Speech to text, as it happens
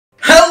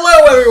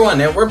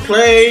everyone, and we're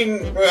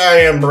playing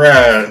I Am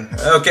Brad.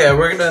 Okay,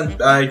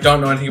 I don't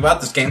know anything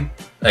about this game.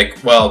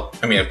 Like, well,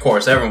 I mean, of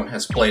course, everyone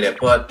has played it,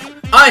 but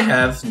I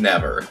have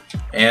never.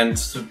 And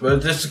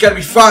this is gonna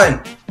be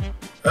fun.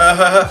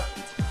 Right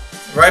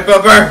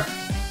bumper?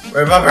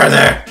 Right bumper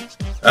there.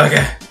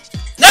 Okay.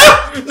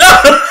 No!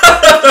 No!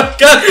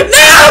 God!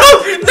 No!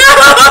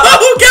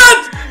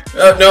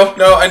 God!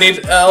 No, I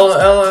need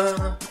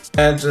L.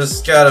 I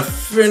just gotta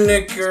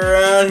finick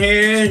around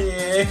here.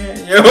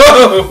 Yeah.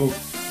 Whoa!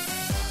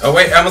 Oh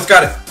wait, I almost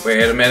got it.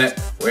 Wait a minute.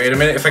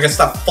 If I can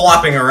stop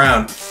flopping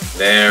around.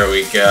 There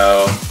we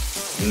go.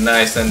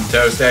 Nice and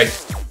toasty.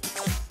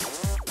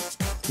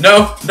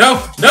 No!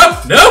 Oh,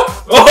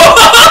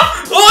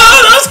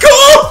 that's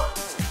cool!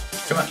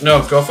 Come on,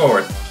 no, go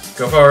forward.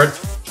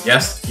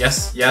 Yes.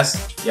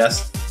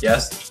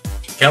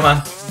 Come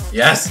on.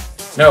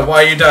 Yes. No,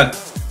 why are you done?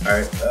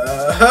 Alright,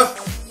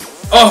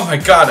 oh my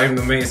god, I'm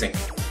amazing.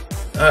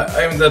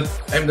 I'm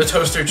the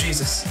toaster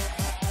Jesus.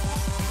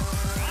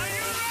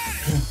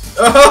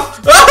 No!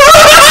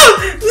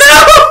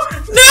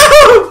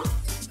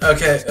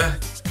 Okay,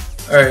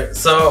 alright,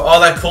 so all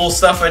that cool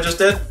stuff I just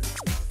did,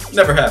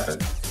 never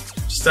happened.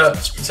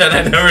 Just pretend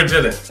I never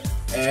did it.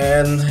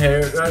 And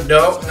here,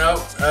 no,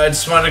 I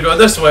just wanted to go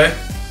this way.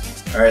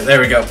 Alright, there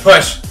we go,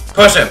 push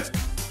him.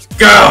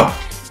 Go!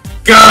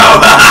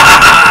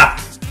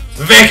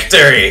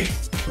 Victory!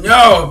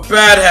 No,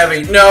 bad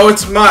heavy. No,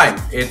 it's mine.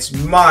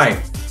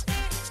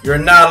 You're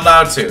not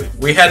allowed to.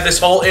 We had this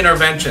whole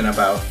intervention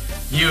about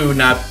you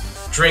not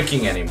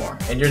drinking anymore,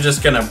 and you're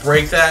just gonna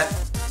break that?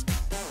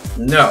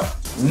 No.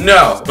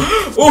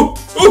 Ooh.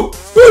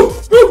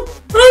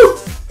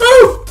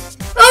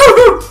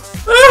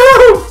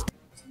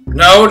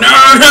 No.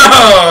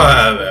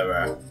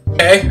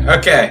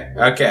 Okay.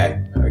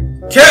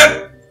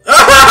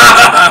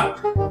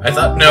 I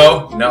thought,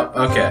 no,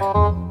 okay.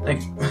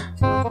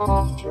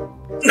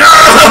 No!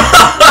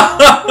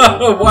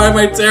 Why am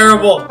I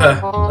terrible?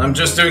 I'm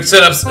just doing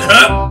sit-ups.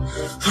 Yeah,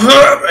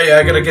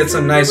 I gotta get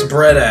some nice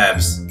bread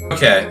abs.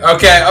 Okay.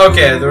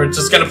 We're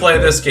just gonna play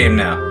this game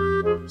now.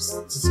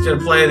 Just gonna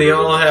play the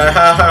old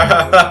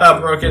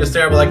Broken is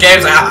terrible at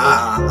games.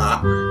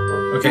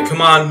 Okay,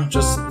 come on.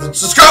 Just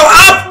go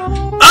up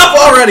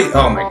already.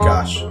 Oh my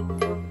gosh.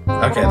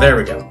 Okay, there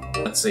we go.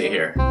 Let's see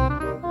here.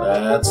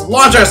 Let's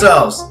launch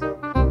ourselves.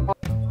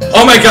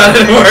 Oh my god,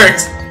 it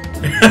worked!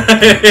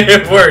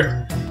 It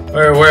worked.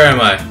 Where am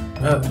I?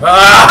 No,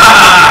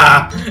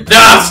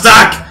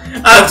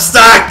 I'm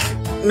stuck!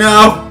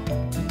 No!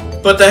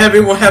 But the heavy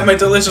will have my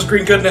delicious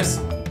green goodness.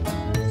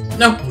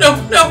 No!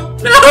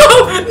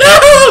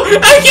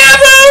 I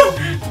can't move!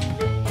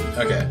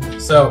 Okay,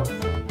 so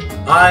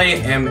I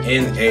am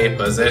in a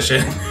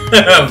position.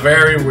 A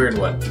very weird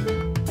one.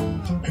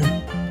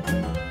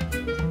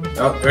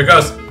 Oh, there it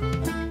goes.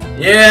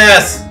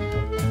 Yes!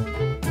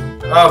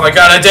 Oh my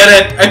god, I did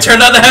it! I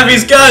turned on the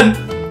heavy's gun!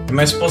 Am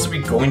I supposed to be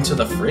going to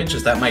the fridge?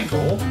 Is that my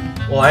goal?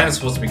 Well, I am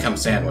supposed to become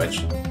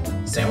Sandwich.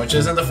 Sandwich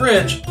is in the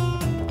fridge.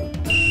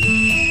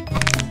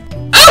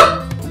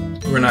 Oh!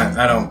 I'm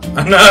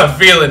not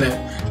feeling it.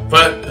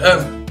 But,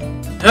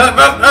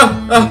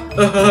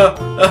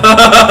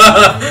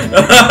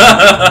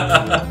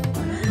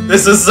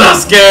 this is so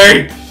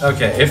scary!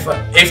 Okay,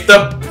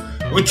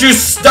 would you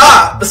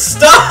stop?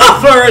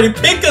 Stop already!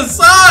 Pick a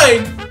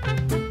side!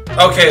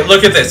 Okay,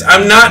 look at this.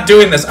 I'm not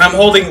doing this. I'm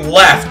holding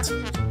left.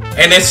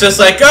 And it's just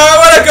like, oh, I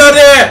wanna go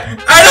there!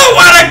 I don't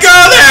wanna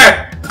go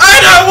there!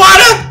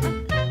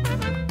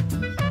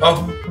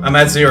 Oh, I'm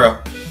at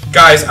 0.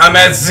 Guys, I'm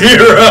at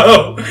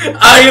 0!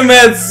 I am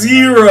at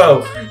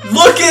 0!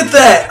 Look at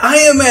that! I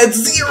am at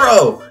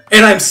 0!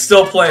 And I'm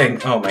still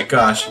playing. Oh my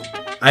gosh.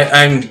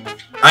 I'm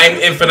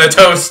infinite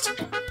toast.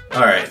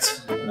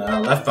 Alright. Now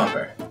left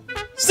bumper.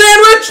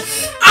 Sandwich!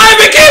 I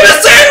became a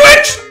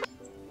sandwich!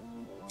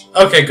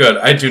 Okay, good.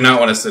 I do not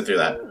want to sit through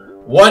that.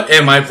 What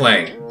am I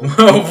playing?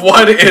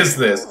 What is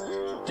this?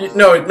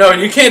 No,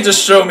 you can't just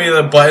show me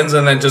the buttons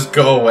and then just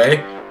go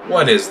away.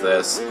 What is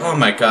this? Oh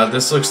my god,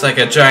 this looks like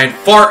a giant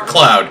fart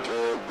cloud.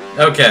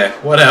 Okay,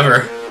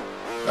 whatever.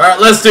 Alright,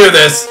 let's do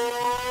this.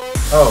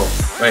 Oh,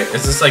 wait,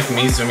 is this like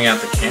me zooming out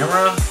the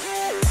camera?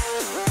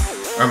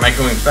 Or am I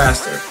going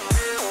faster?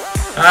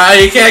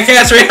 You can't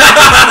catch me!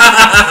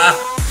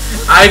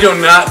 I do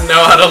not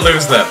know how to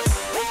lose them.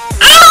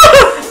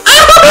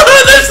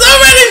 There's so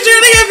many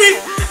shooting at me!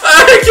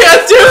 I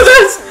can't do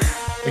this!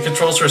 The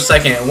controls for a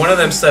second, and one of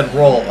them said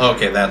roll.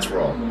 Okay, that's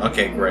roll.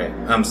 Okay, great.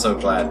 I'm so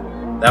glad.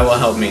 That will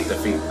help me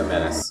defeat the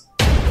menace.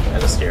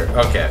 That is here.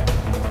 Okay.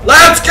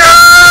 Let's go!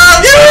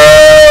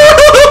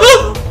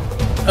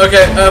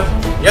 Okay,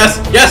 yes,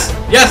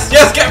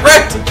 get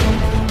wrecked!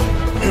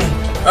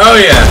 Oh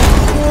yeah.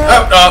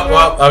 Oh,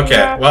 well,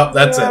 okay. Well,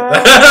 that's it.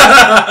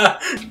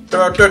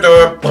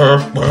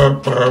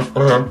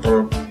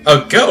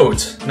 A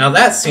goat? Now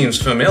that seems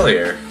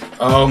familiar.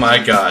 Oh my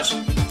gosh.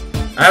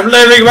 I'm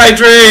living my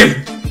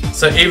dream!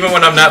 So even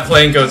when I'm not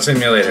playing Goat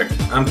Simulator,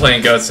 I'm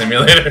playing Goat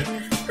Simulator.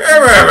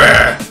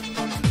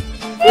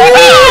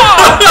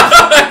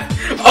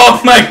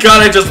 Oh my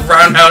god, I just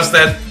roundhoused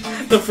that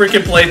the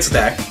freaking plate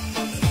stack.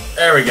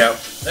 There we go.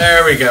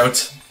 There we go.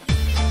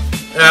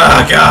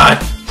 Oh god.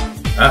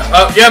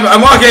 Oh yeah,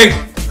 I'm walking.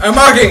 I'm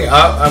walking.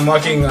 Oh, I'm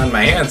walking on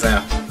my hands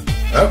now.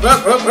 Oh,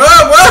 god.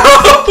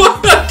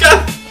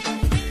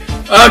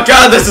 Oh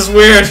god, this is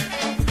weird.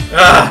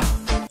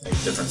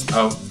 Difference.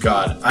 Oh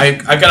god. I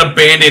got a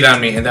band-aid on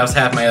me and that was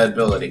half my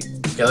ability.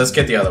 Okay, let's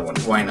get the other one.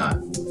 Why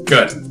not?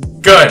 Good.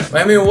 Good.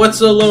 I mean,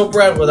 what's a little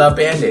bread without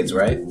band-aids,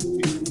 right?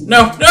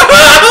 No. No!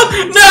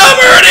 No! I'm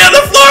already on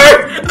the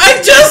floor!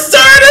 I just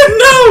started!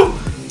 No!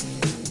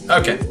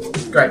 Okay.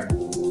 Great.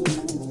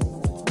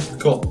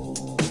 Cool.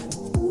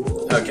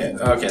 Okay.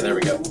 Okay, there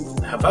we go.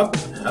 Hop up.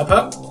 Hop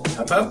up.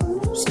 Hop up.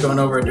 Just going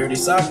over a dirty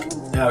sock.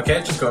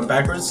 Okay, just going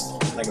backwards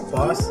like a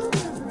boss.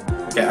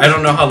 Okay, I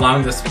don't know how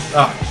long this...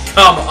 Oh,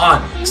 come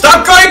on!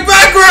 Stop going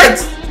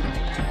backwards!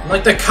 I'm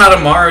like the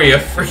Katamari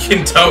of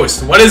freaking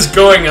toast. What is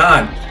going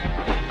on?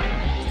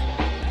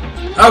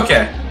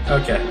 Okay,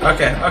 okay,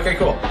 okay, okay,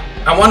 cool.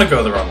 I want to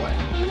go the wrong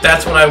way.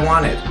 That's what I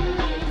wanted.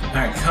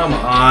 Alright, come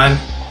on.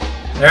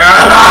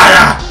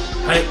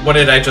 What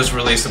did I just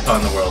release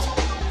upon the world?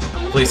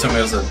 Please tell me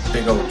it was a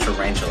big old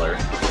tarantula.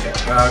 Okay,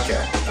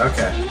 okay,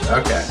 okay,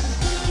 okay.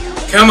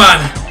 Come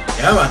on!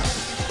 Come on!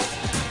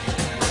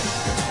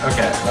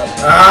 Okay.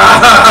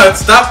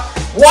 Stop!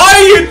 Why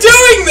are you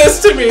doing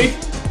this to me?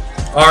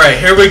 Alright,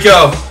 here we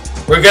go.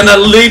 We're gonna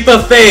leap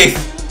of faith.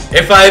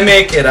 If I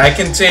make it, I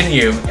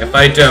continue. If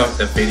I don't,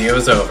 the video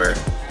is over.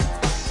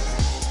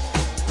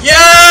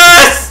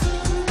 Yes!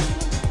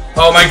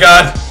 Oh my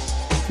god.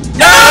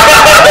 No!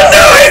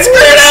 No, I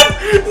screwed up!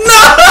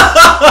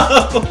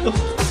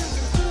 No!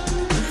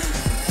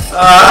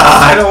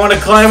 I don't want to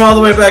climb all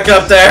the way back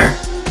up there.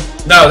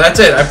 No, that's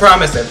it. I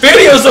promised it.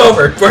 Video's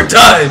over. We're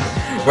done.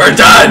 We're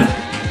done.